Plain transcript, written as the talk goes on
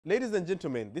Ladies and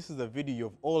gentlemen, this is the video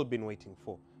you've all been waiting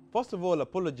for. First of all,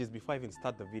 apologies before I even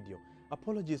start the video.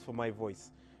 Apologies for my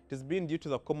voice. It has been due to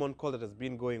the common cold that has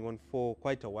been going on for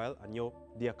quite a while, and your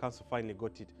dear council finally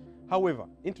got it. However,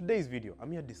 in today's video,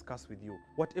 I'm here to discuss with you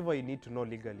whatever you need to know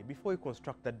legally before you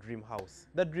construct that dream house,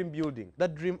 that dream building,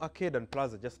 that dream arcade and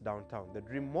plaza just downtown, the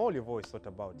dream mall you've always thought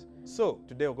about. So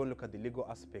today we're going to look at the legal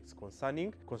aspects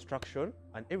concerning construction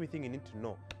and everything you need to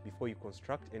know before you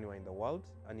construct anywhere in the world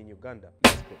and in Uganda.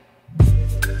 Let's go.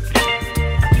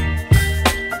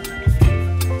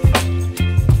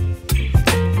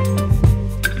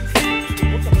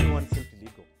 Welcome everyone to Simply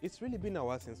Legal. It's really been a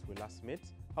while since we last met.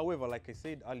 However, like I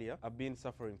said earlier, I've been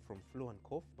suffering from flu and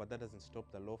cough, but that doesn't stop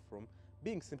the law from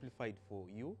being simplified for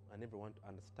you and everyone to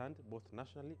understand, both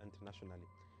nationally and internationally.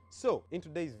 So, in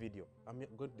today's video, I'm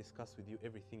going to discuss with you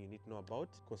everything you need to know about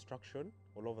construction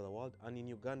all over the world and in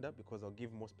Uganda, because I'll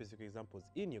give more specific examples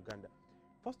in Uganda.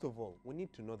 First of all, we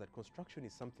need to know that construction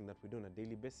is something that we do on a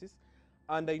daily basis.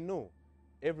 And I know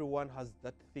everyone has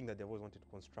that thing that they've always wanted to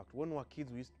construct. When we were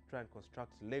kids, we used to try and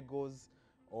construct Legos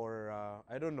or,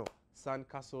 I don't know, sand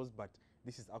castles, but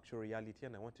this is actual reality,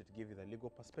 and I wanted to give you the legal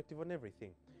perspective on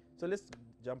everything. So let's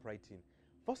jump right in.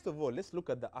 First of all, let's look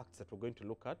at the acts that we're going to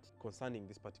look at concerning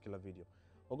this particular video.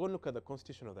 We're going to look at the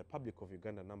Constitution of the Republic of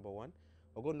Uganda, number one.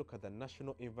 We're going to look at the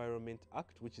National Environment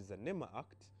Act, which is the NEMA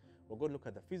Act. We're going to look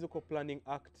at the Physical Planning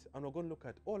Act, and we're going to look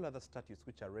at all other statutes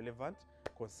which are relevant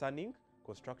concerning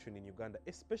construction in Uganda,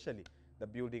 especially the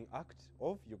Building Act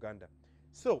of Uganda.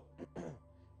 So,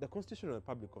 the Constitution of the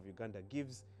Republic of Uganda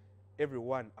gives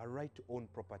everyone a right to own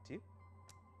property,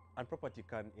 and property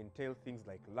can entail things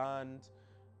like land,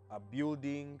 a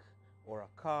building, or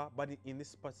a car. But in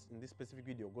this specific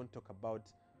video, we're going to talk about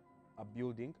a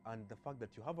building and the fact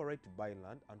that you have a right to buy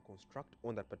land and construct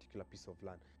on that particular piece of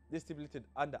land. This is stipulated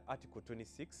under Article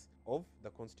 26 of the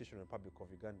Constitution of the Republic of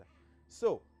Uganda.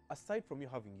 So, aside from you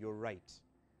having your right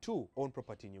to own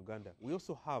property in Uganda, we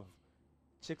also have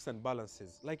checks and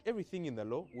balances. Like everything in the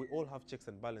law, we all have checks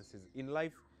and balances. In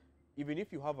life, even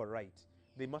if you have a right,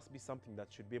 there must be something that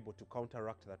should be able to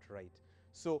counteract that right.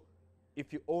 So,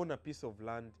 if you own a piece of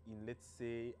land in, let's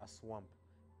say, a swamp,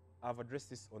 I've addressed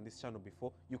this on this channel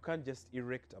before, you can't just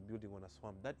erect a building on a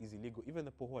swamp. That is illegal. Even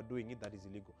the people who are doing it, that is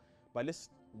illegal. But let's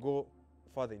go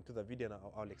further into the video and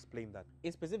I'll explain that.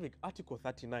 In specific, Article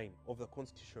 39 of the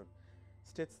Constitution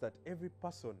states that every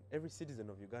person, every citizen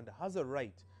of Uganda has a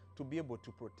right to be able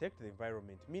to protect the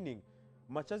environment, meaning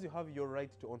much as you have your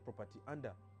right to own property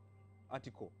under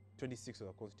Article 26 of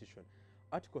the Constitution,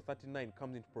 Article 39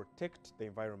 comes in to protect the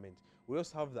environment. We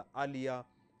also have the earlier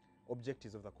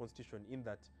objectives of the Constitution in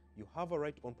that you have a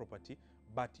right to own property,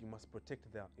 but you must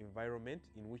protect the environment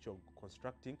in which you're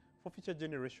constructing for future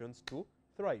generations to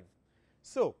thrive.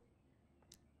 So,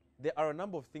 there are a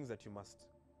number of things that you must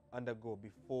undergo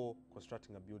before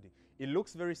constructing a building. It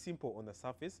looks very simple on the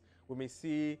surface. We may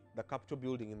see the Capitol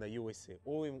building in the USA,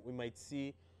 or we might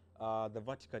see the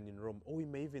Vatican in Rome, or we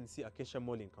may even see Acacia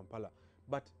Mall in Kampala.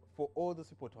 But for all those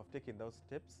people to have taken those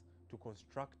steps to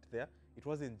construct there, it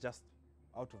wasn't just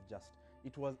out of just.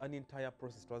 It was an entire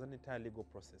process. It was an entire legal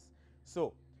process.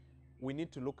 So we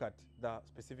need to look at the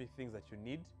specific things that you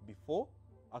need before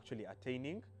actually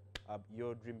attaining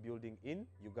your dream building in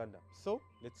Uganda. So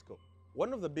let's go.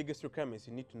 One of the biggest requirements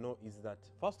you need to know is that,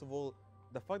 first of all,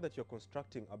 the fact that you're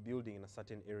constructing a building in a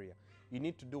certain area, you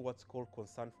need to do what's called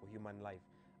concern for human life.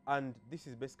 And this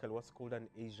is basically what's called an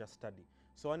Asia study.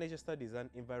 So an Asia study is an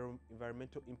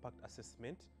environmental impact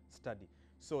assessment study.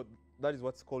 So that is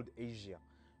what's called Asia.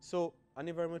 So an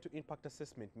environmental impact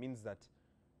assessment means that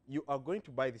you are going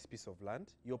to buy this piece of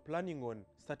land. You're planning on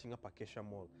starting up Acacia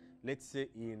Mall, let's say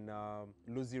in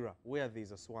Luzira, where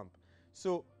there's a swamp.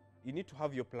 So you need to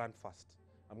have your plan first.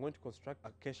 I'm going to construct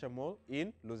Acacia Mall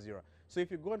in Luzira. So if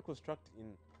you go and construct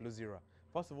in Luzira,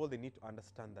 first of all, they need to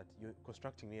understand that you're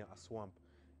constructing near a swamp.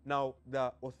 Now,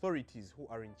 the authorities who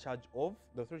are in charge of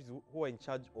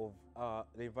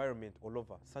the environment all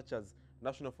over, such as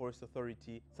National Forest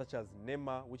Authority, such as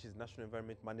NEMA, which is National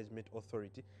Environment Management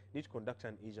Authority, need to conduct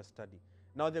an Asia study.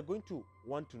 Now, they're going to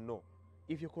want to know,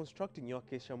 if you're constructing your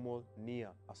Acacia Mall near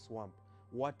a swamp,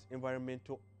 what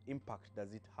environmental impact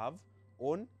does it have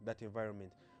on that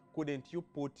environment? Couldn't you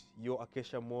put your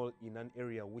Acacia Mall in an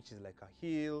area which is like a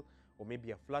hill, or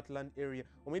maybe a flatland area,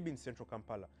 or maybe in central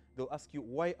Kampala? They'll ask you,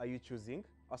 why are you choosing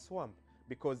a swamp?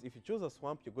 Because if you choose a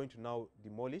swamp, you're going to now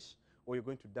demolish or you're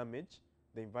going to damage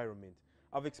the environment.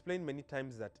 I've explained many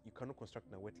times that you cannot construct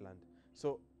in a wetland.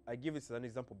 So I give this as an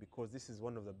example because this is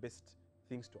one of the best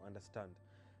things to understand.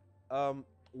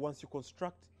 Once you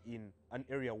construct in an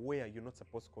area where you're not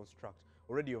supposed to construct,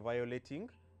 already you're violating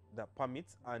the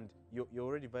permits, and you're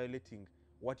already violating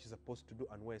what you're supposed to do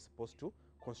and where you're supposed to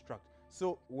construct.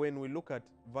 So when we look at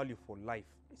value for life,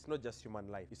 it's not just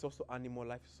human life, it's also animal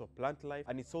life, it's also plant life,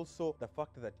 and it's also the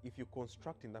fact that if you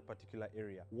construct in that particular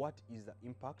area, what is the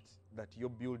impact that your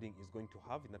building is going to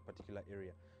have in that particular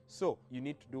area. So you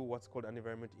need to do what's called an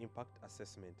environmental impact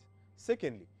assessment.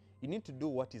 Secondly, you need to do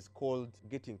what is called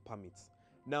getting permits.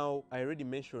 Now, I already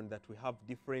mentioned that we have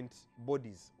different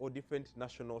bodies or different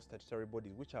national statutory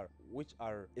bodies which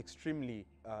are extremely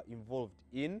involved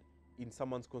in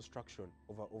someone's construction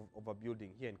of a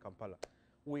building here in Kampala.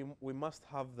 We must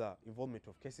have the involvement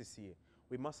of KCCA.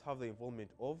 We must have the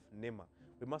involvement of NEMA.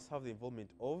 We must have the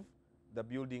involvement of the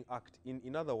Building Act.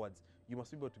 In other words, you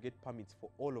must be able to get permits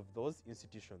for all of those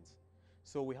institutions.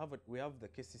 So we have the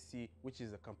KCC, which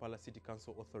is the Kampala City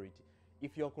Council Authority.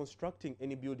 If you are constructing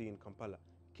any building in Kampala,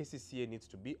 KCCA needs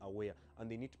to be aware, and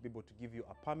they need to be able to give you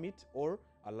a permit or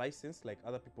a license like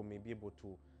other people may be able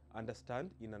to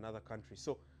understand in another country.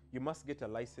 So you must get a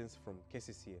license from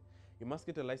KCCA. You must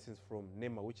get a license from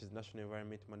NEMA, which is National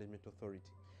Environment Management Authority.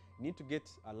 You need to get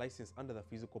a license under the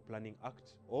Physical Planning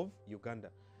Act of Uganda.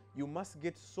 You must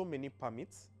get so many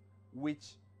permits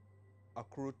which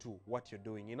accrue to what you're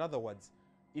doing. In other words,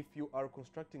 if you are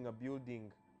constructing a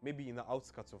building maybe in the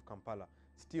outskirts of Kampala,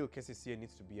 still KCCA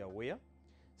needs to be aware,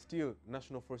 still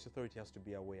National Forest Authority has to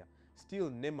be aware,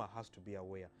 still NEMA has to be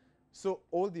aware. So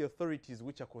all the authorities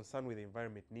which are concerned with the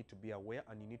environment need to be aware,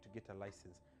 and you need to get a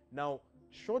license. Now,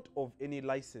 short of any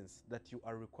license that you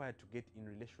are required to get in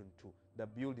relation to the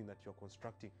building that you're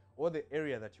constructing or the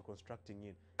area that you're constructing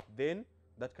in, then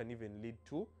that can even lead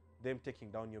to them taking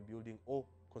down your building, or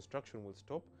construction will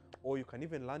stop, or you can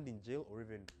even land in jail or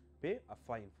even pay a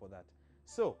fine for that.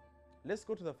 So let's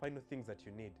go to the final things that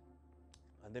you need,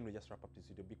 and then we just wrap up this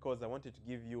video, because I wanted to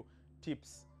give you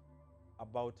tips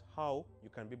about how you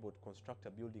can be able to construct a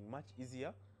building much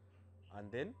easier,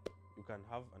 and then you can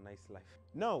have a nice life.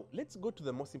 Now let's go to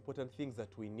the most important things that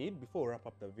we need before we wrap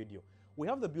up the video. We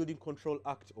have the Building Control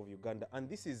Act of Uganda, and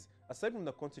this is, aside from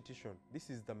the constitution, this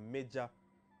is the major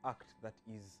act that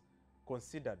is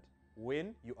considered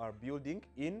when you are building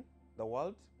in the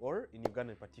world or in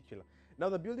Uganda in particular. Now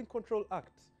the Building Control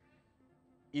Act,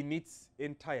 in its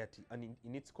entirety and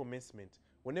in its commencement,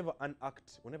 whenever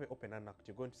you open an act,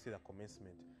 you're going to see the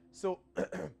commencement. So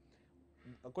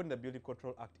according to the Building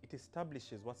Control Act, it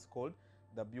establishes what's called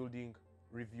the Building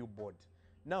Review Board.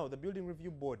 Now the Building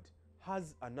Review Board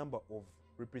has a number of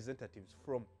representatives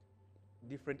from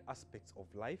different aspects of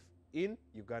life in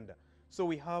Uganda. So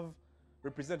we have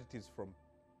representatives from,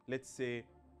 let's say,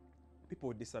 people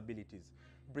with disabilities,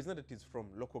 representatives from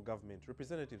local government,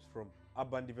 representatives from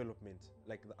urban development,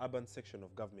 like the urban section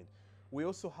of government. We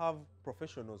also have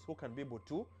professionals who can be able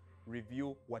to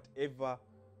review whatever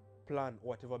plan or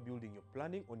whatever building you're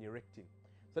planning on erecting.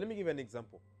 So let me give you an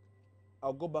example.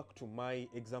 I'll go back to my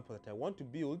example that I want to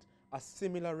build a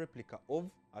similar replica of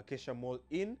Acacia Mall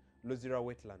in Lozira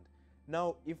Wetland.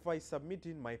 Now, if I submit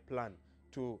in my plan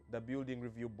to the Building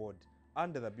Review Board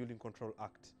under the Building Control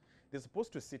Act, they're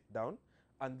supposed to sit down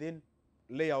and then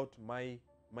lay out my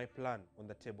plan on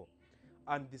the table.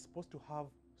 And they're supposed to have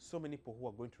so many people who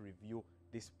are going to review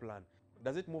this plan.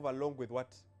 Does it move along with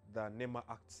what the NEMA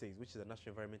Act says, which is the National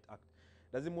Environment Act?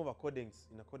 Does it move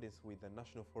in accordance with the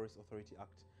National Forest Authority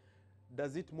Act?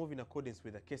 Does it move in accordance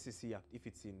with the KCC Act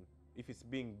if it's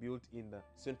being built in the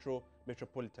Central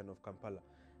Metropolitan of Kampala?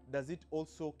 Does it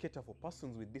also cater for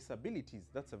persons with disabilities?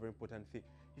 That's a very important thing.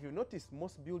 If you notice,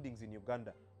 most buildings in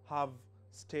Uganda have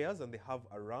stairs and they have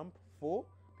a ramp for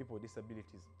people with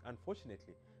disabilities.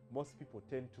 Unfortunately, most people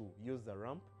tend to use the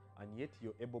ramp, and yet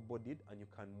you're able-bodied and you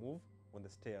can move on the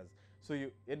stairs. So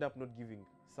you end up not giving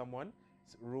someone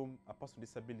room, a person with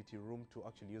disability, room to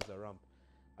actually use the ramp.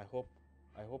 I hope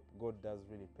God does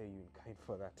really pay you in kind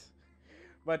for that.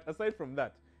 But aside from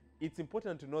that, it's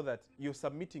important to know that you're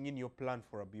submitting in your plan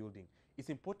for a building. It's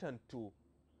important to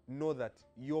know that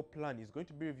your plan is going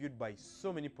to be reviewed by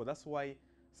so many people. That's why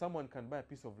someone can buy a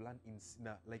piece of land in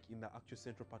the actual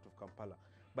central part of Kampala,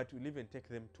 but it will even take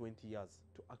them 20 years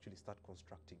to actually start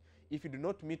constructing if you do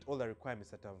not meet all the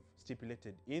requirements that I've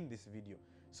stipulated in this video.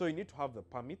 So you need to have the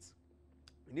permits,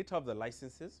 you need to have the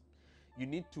licenses, you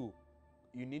need to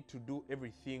do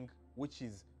everything which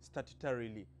is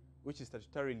statutorily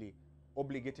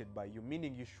obligated by you,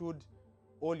 meaning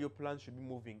all your plans should be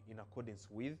moving in accordance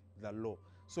with the law.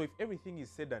 So if everything is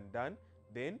said and done,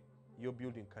 then your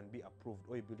building can be approved,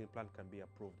 or your building plan can be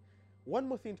approved. One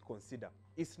more thing to consider,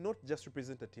 it's not just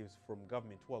representatives from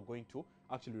government who are going to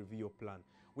actually review your plan.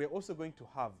 We're also going to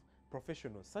have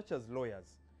professionals such as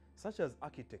lawyers, such as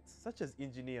architects, such as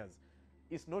engineers.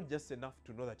 it's not just enough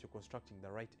to know that you're constructing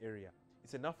the right area.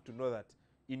 It's enough to know that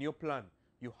in your plan,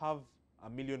 you have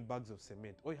 1,000,000 bags of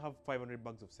cement or you have 500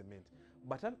 bags of cement.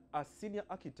 But a senior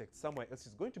architect somewhere else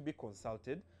is going to be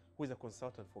consulted, who is a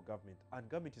consultant for government, and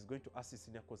government is going to ask the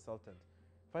senior consultant,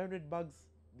 500 bags,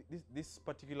 this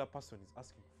particular person is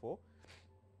asking for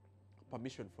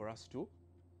permission for us to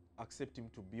accept him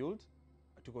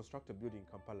to construct a building in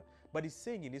Kampala. But he's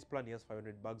saying in his plan he has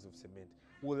 500 bags of cement.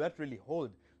 Will that really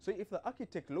hold? So if the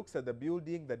architect looks at the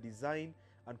building, the design,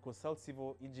 and consults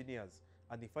civil engineers,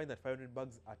 and they find that 500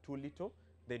 bags are too little,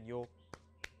 then your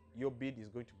bid is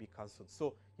going to be cancelled.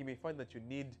 So you may find that you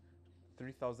need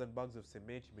 3,000 bags of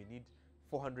cement, you may need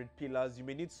 400 pillars, you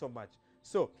may need so much.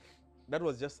 So that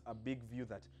was just a big view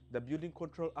that the Building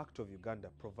Control Act of Uganda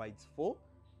provides for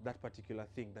that particular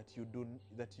thing, that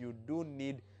you do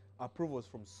need approvals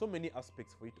from so many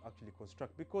aspects for you to actually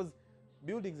construct, because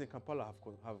buildings in Kampala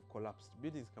have collapsed.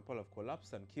 Buildings in Kampala have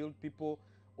collapsed and killed people,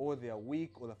 or they are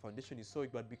weak, or the foundation is so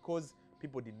weak, but because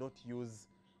people did not use,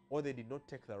 or they did not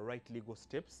take the right legal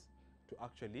steps to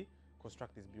actually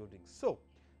construct these buildings. So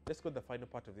let's go to the final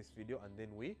part of this video and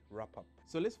then we wrap up.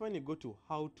 So let's finally go to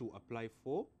how to apply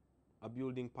for a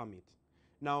building permit.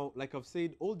 Now, like I've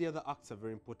said, all the other acts are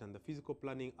very important. The Physical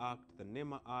Planning Act, the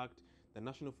NEMA Act, the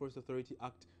National Forest Authority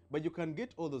Act, but you can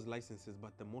get all those licenses,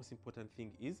 but the most important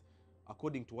thing is,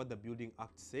 according to what the Building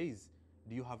Act says,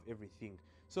 do you have everything?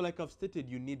 So like I've stated,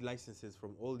 you need licenses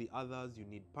from all the others, you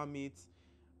need permits.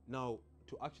 Now,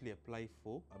 to actually apply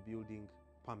for a building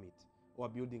permit or a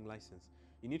building license,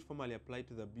 you need to formally apply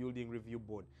to the Building Review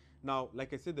Board. Now,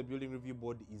 like I said, the Building Review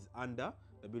Board is under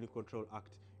the Building Control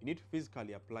Act. You need to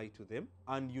physically apply to them,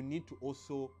 and you need to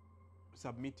also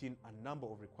submit in a number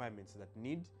of requirements that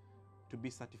need to be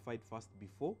certified first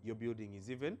before your building is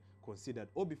even considered,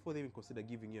 or before they even consider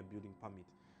giving you a building permit.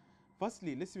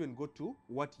 Firstly, let's even go to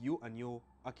what you and your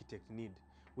architect need.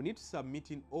 We need to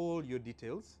submit in all your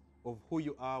details of who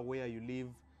you are, where you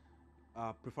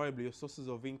live, preferably your sources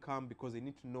of income, because they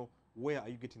need to know where are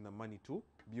you getting the money to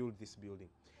build this building.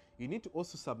 You need to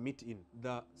also submit in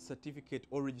the certificate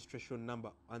or registration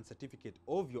number and certificate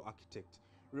of your architect.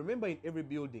 Remember, in every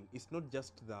building, it's not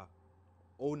just the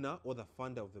owner or the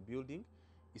funder of the building,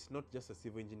 it's not just a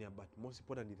civil engineer, but most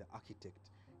importantly the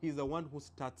architect. He's the one who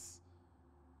starts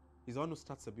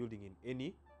a building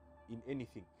in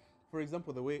anything. For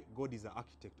example, the way God is the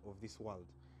architect of this world.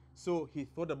 So he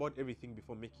thought about everything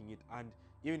before making it, and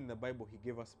even in the Bible he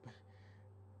gave us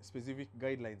specific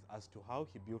guidelines as to how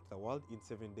he built the world in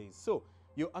 7 days. So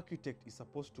your architect is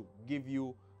supposed to give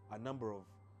you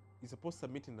is supposed to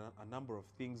submit in a number of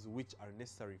things which are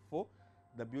necessary for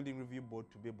the Building Review Board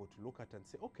to be able to look at and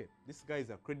say, okay, this guy is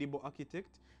a credible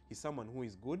architect, he's someone who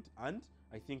is good, and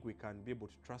I think we can be able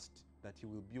to trust that he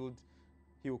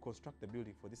will construct the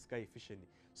building for this guy efficiently.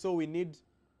 So we need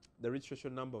the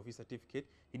registration number of his certificate.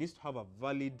 He needs to have a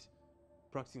valid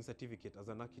practicing certificate as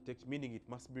an architect, meaning it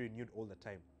must be renewed all the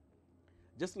time.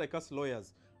 Just like us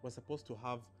lawyers, we're supposed to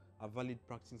have a valid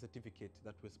practicing certificate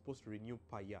that we're supposed to renew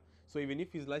per year. So even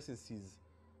if his license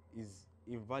is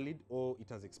invalid or it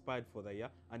has expired for the year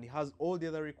and he has all the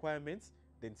other requirements,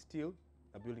 then still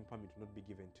a building permit will not be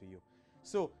given to you.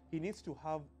 So he needs to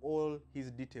have all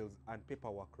his details and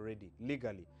paperwork ready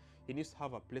legally. He needs to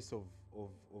have a place of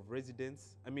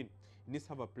residence. I mean, he needs to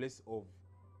have a place of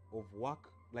work,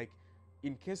 like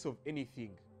in case of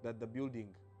anything that the building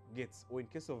gets, or in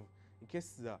case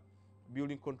the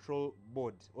Building Control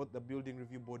Board or the Building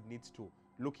Review Board needs to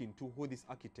look into who this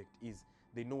architect is,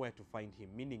 they know where to find him,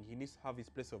 meaning he needs to have his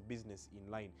place of business in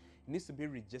line. He needs to be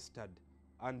registered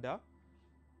under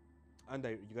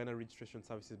Uganda Registration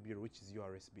Services Bureau, which is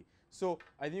URSB. So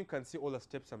I think you can see all the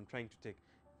steps I'm trying to take.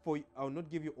 I will not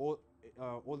give you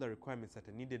all the requirements that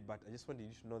are needed, but I just wanted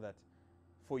you to know that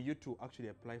for you to actually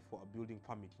apply for a building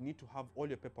permit, you need to have all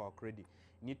your paperwork ready.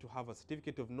 You need to have a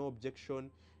certificate of no objection.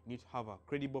 You need to have a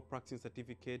credible practicing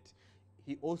certificate.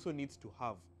 He also needs to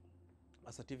have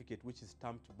a certificate which is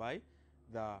stamped by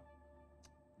the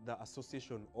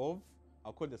association of,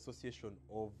 I'll call it the association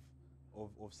of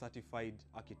certified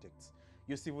architects.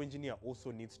 Your civil engineer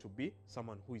also needs to be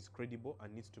someone who is credible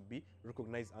and needs to be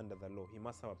recognized under the law. He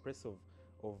must have a place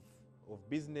of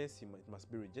business, it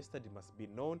must be registered, it must be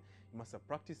known, it must have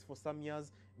practiced for some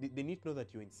years. They need to know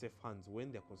that you're in safe hands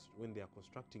when they are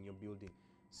constructing your building.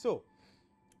 So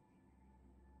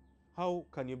how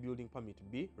can your building permit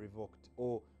be revoked,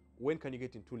 or when can you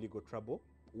get into legal trouble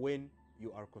when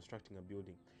you are constructing a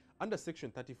building? Under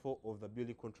Section 34 of the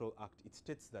Building Control Act, it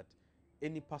states that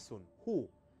any person who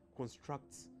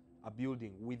constructs a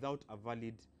building without a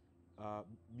valid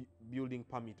building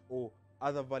permit or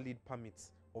other valid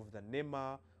permits of the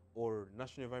NEMA, or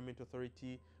National Environment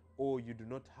Authority, or you do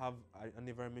not have an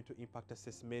environmental impact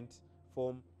assessment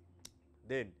form,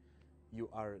 then you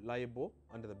are liable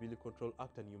under the Building Control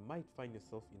Act, and you might find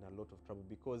yourself in a lot of trouble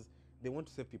because they want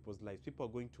to save people's lives. People are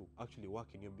going to actually work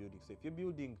in your building. So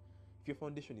if your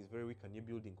foundation is very weak and your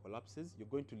building collapses, you're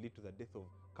going to lead to the death of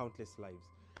countless lives.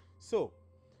 So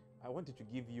I wanted to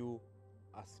give you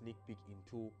a sneak peek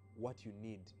into what you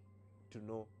need to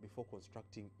know before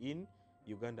constructing in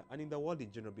Uganda and in the world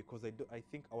in general, because I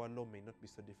think our law may not be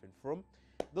so different from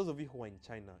those of you who are in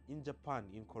China, in Japan,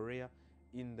 in Korea,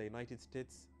 in the United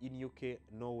States, in UK,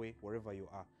 Norway, wherever you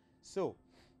are. So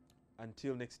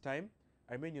until next time,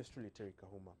 I remain yours truly, Terry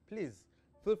Kahuma. Please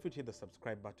feel free to hit the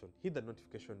subscribe button, hit the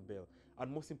notification bell,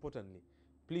 and most importantly,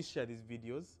 please share these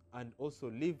videos and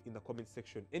also leave in the comment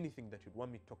section anything that you'd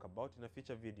want me to talk about in a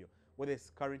future video, whether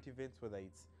it's current events, whether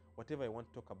it's whatever I want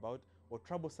to talk about, or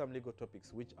troublesome legal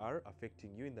topics which are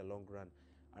affecting you in the long run.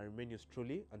 I remain yours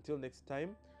truly. Until next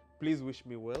time, please wish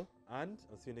me well, and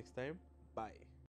I'll see you next time. Bye.